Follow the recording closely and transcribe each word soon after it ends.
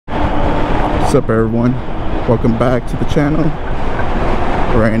What's up, everyone? Welcome back to the channel.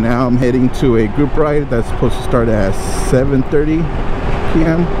 Right now I'm heading to a group ride that's supposed to start at 7:30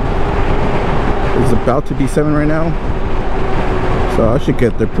 p.m. It's about to be 7 right now, so I should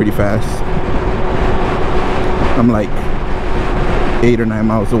get there pretty fast. I'm like 8 or 9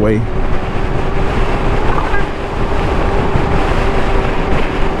 miles away.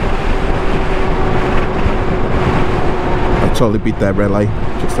 I totally beat that red light,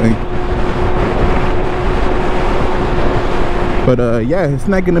 just saying. But yeah, it's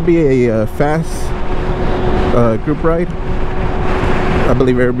not gonna be a fast group ride. I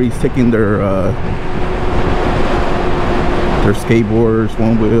believe everybody's taking their skateboards,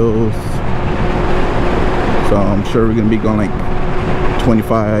 one wheels. So I'm sure we're gonna be going like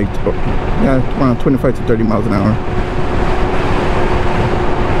 25, around 25 to 30 miles an hour,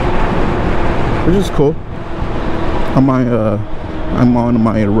 which is cool. I'm on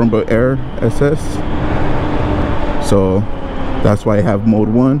my Rumble Air SS, so that's why I have mode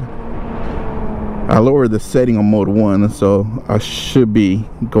 1. I lowered the setting on mode 1, so I should be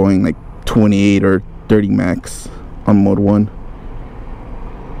going like 28 or 30 max on mode 1.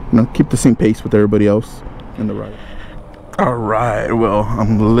 You know, keep the same pace with everybody else in the ride. Alright, well,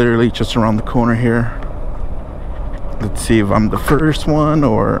 I'm literally just around the corner here. Let's see if I'm the first one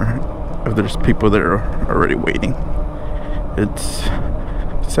or if there's people that are already waiting. It's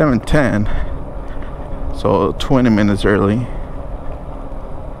 7:10, so 20 minutes early.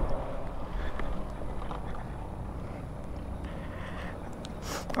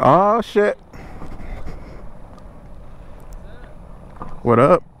 Oh shit. What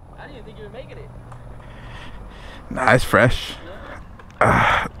up? I didn't think you were making it. Nah, it's fresh.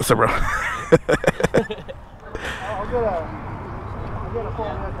 What's up, bro? I'll get a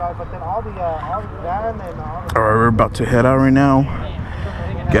 4-wheel drive, but then all the van and all the... Alright, we're about to head out right now.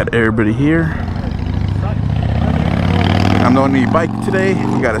 Got everybody here. I'm the only bike today.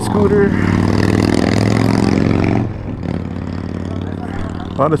 We got a scooter.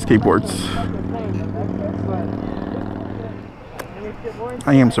 A lot of skateboards.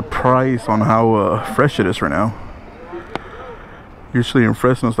 I am surprised on how fresh it is right now. Usually in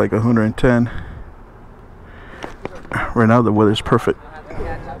Fresno it's like 110. Right now the weather's perfect.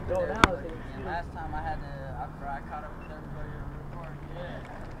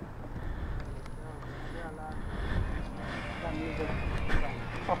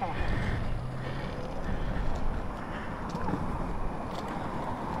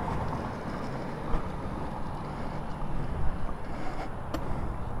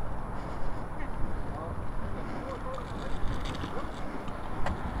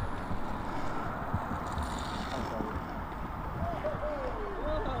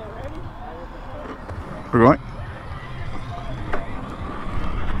 We're going.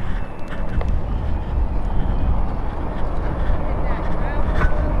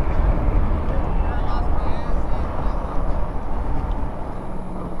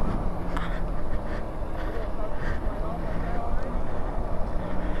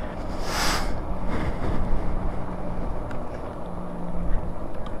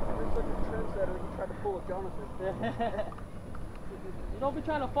 You don't be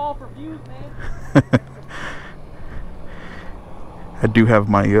trying to fall for views, man. I do have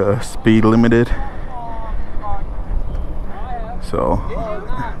my speed limited, so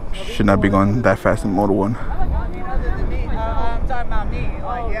should not be going that fast in Moto 1. I'm talking about me.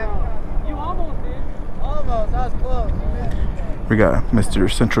 Like, yeah. You almost did. Almost. I was close. We got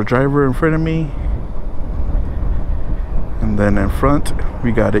Mrcentraldriver in front of me, and then in front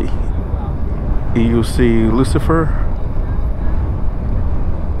we got a LEUCIFER.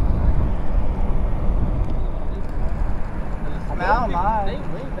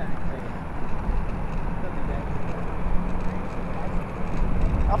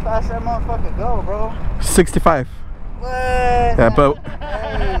 How fast that motherfucker go, bro? 65. What? Yeah,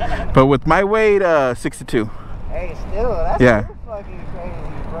 but with my weight, 62. Hey, still, that's still fucking crazy,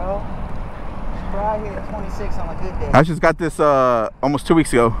 bro. Bro, I hit 26 on a good day. I just got this almost 2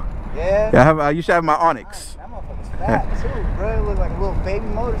 weeks ago. Yeah? Yeah, I used to have my Onyx. That motherfucker's fat too, bro. It looks like a little baby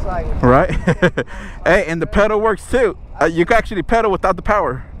motorcycle. Right? Hey, and the pedal works too. You can actually pedal without the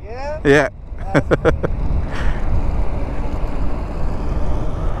power. Yeah? Yeah.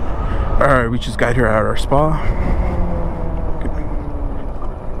 Alright, we just got here at our spa.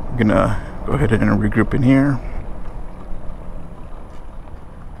 I'm gonna go ahead and regroup in here.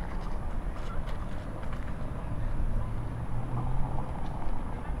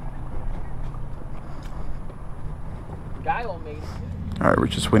 Alright, we're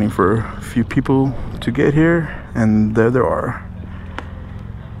just waiting for a few people to get here, and there they are.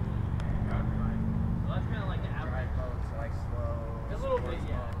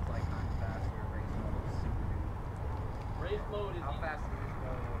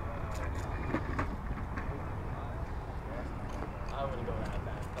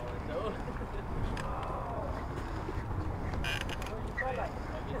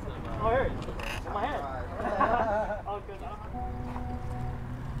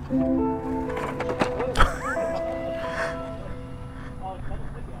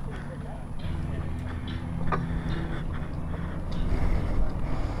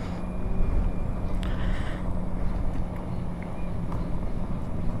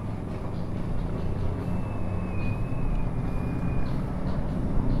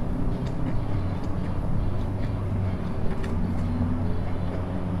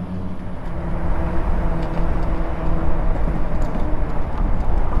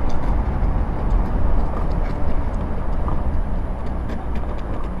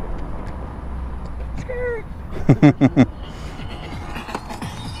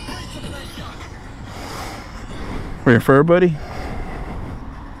 Ready for everybody?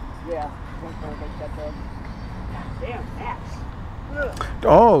 Yeah. Damn, axe. Ugh.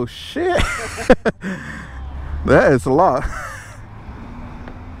 Oh shit. That is a lot.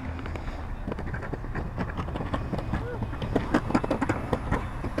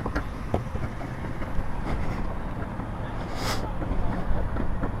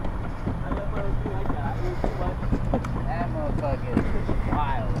 That motherfucker is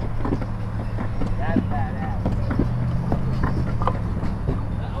wild. That's badass.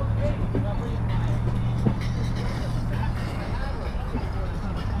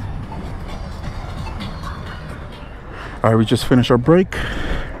 All right, we just finished our break.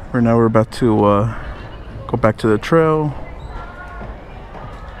 Right now we're about to go back to the trail.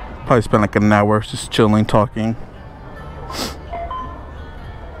 Probably spend like an hour just chilling, talking.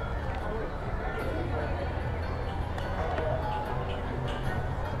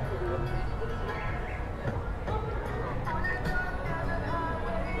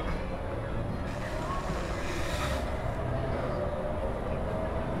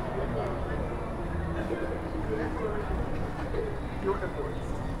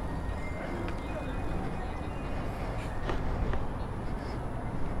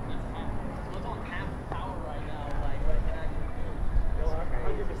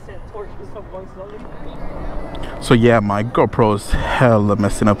 So yeah, my GoPro is hella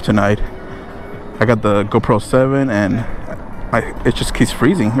messing up tonight. I got the GoPro 7 and it just keeps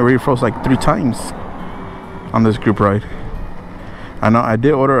freezing. It already froze like 3 times on this group ride. I know I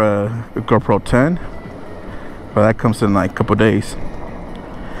did order a GoPro 10, but that comes in like a couple days.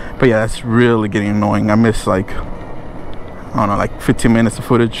 But yeah, that's really getting annoying. I missed like, I don't know, like 15 minutes of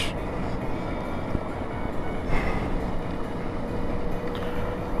footage.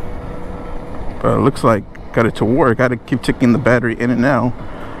 But it looks like got it to work. I gotta keep taking the battery in and out.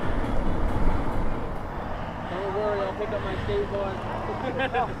 Don't worry, I'll pick up my skateboard.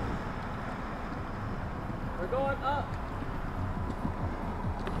 We're going up.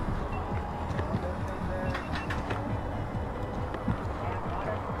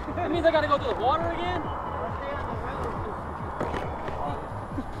 That means I gotta go to the water again?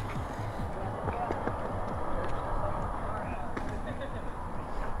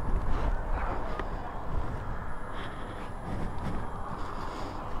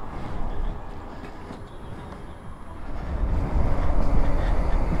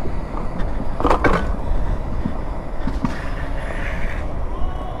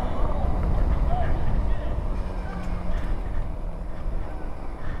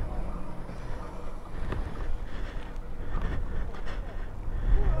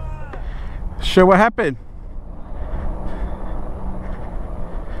 Sure, what happened?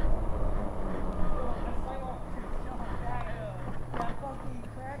 That fucking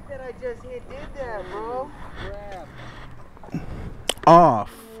crack that I just hit did that, bro. Oh,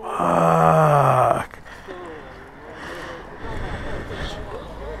 fuck.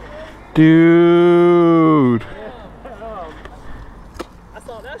 Dude. I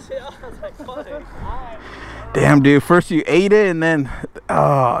saw that shit, I was like, fuck. Damn, dude. First you ate it and then,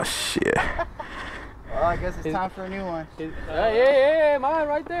 oh, shit. Well, I guess it's time for a new one. Hey, mine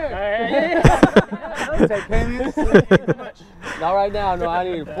right there. Take payments. Not right now, no, I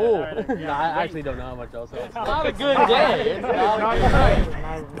need full. No, I actually don't know how much else. It's not a good day. It's not a good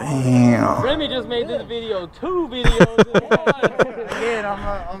day. Damn. Remy just made this video 2 videos in one. Again,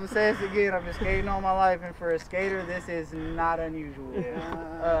 I'm gonna say this again. I've been skating all my life, and for a skater, this is not unusual.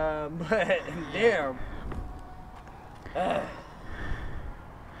 But damn.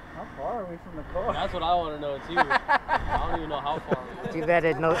 How far are we from the car? That's what I want to know too. I don't even know how far. Too bad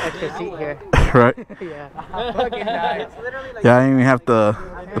there's no extra seat here. Right? Yeah. Fucking nice. Yeah, I didn't even have the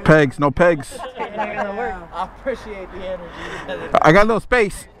pegs. No pegs. I appreciate the energy. I got a little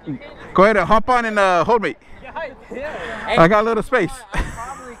space. Go ahead and hop on and hold me. I got a little space. I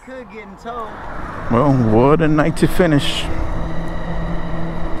probably could get in tow. Well, what a night to finish.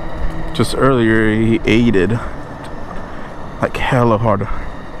 Just earlier, he aided like hella hard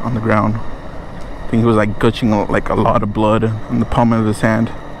on the ground. I think he was like gushing like a lot of blood in the palm of his hand.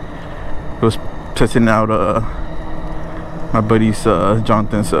 He was testing out my buddy's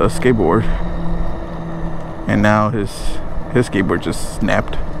Jonathan's skateboard, and now his skateboard just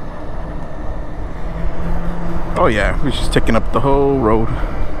snapped. Oh yeah, he was just taking up the whole road.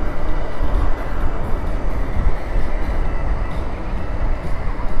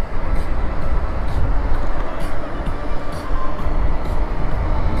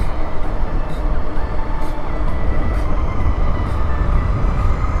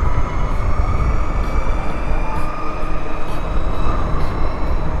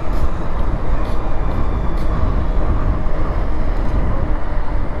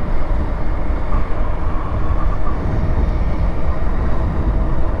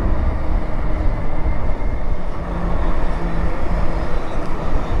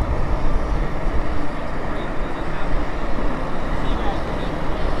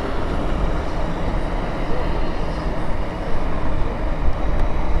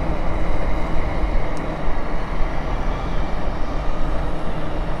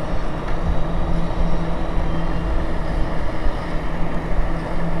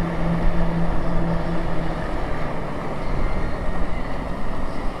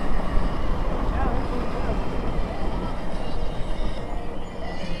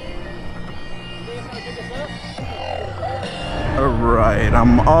 Alright,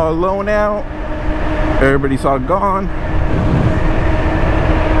 I'm all alone now. Everybody's all gone.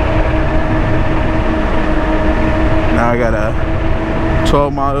 Now I got a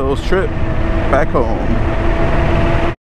 12 miles trip back home.